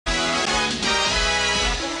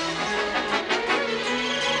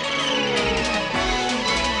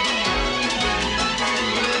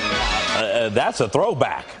That's a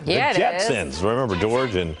throwback. Yeah, the Jetsons. Remember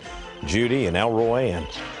George and Judy and Elroy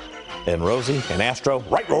and Rosie and Astro?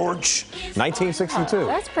 Right, George? 1962. Oh,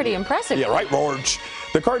 that's pretty impressive. Yeah, right, George.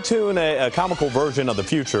 The cartoon, a comical version of the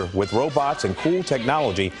future with robots and cool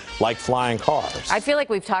technology like flying cars. I feel like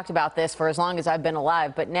we've talked about this for as long as I've been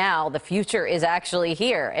alive, but now the future is actually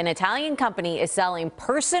here. An Italian company is selling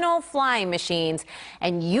personal flying machines,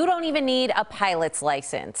 and you don't even need a pilot's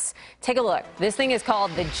license. Take a look. This thing is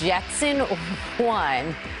called the Jetson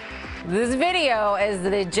 1. This video as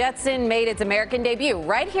the Jetson made its American debut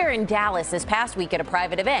right here in Dallas this past week at a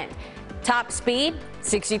private event. Top speed,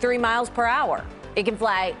 63 miles per hour. It can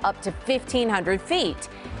fly up to 1,500 feet,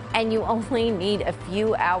 and you only need a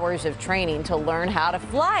few hours of training to learn how to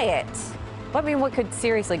fly it. I mean, what could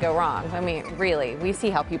seriously go wrong? I mean, really, we see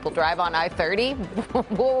how people drive on I-30.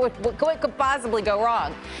 What could possibly go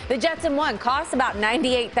wrong? The Jetson 1 costs about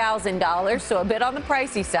 $98,000, so a bit on the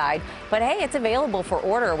pricey side. But hey, it's available for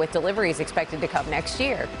order with deliveries expected to come next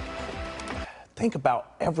year. Think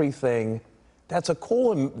about everything. That's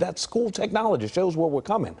cool technology. Shows where we're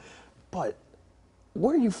coming. But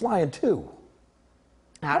where are you flying to?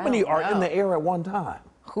 How many are in the air at one time?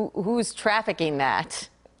 Who's trafficking that?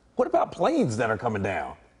 What about planes that are coming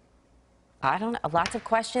down? I don't know. Lots of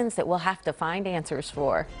questions that we'll have to find answers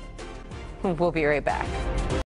for. We'll be right back.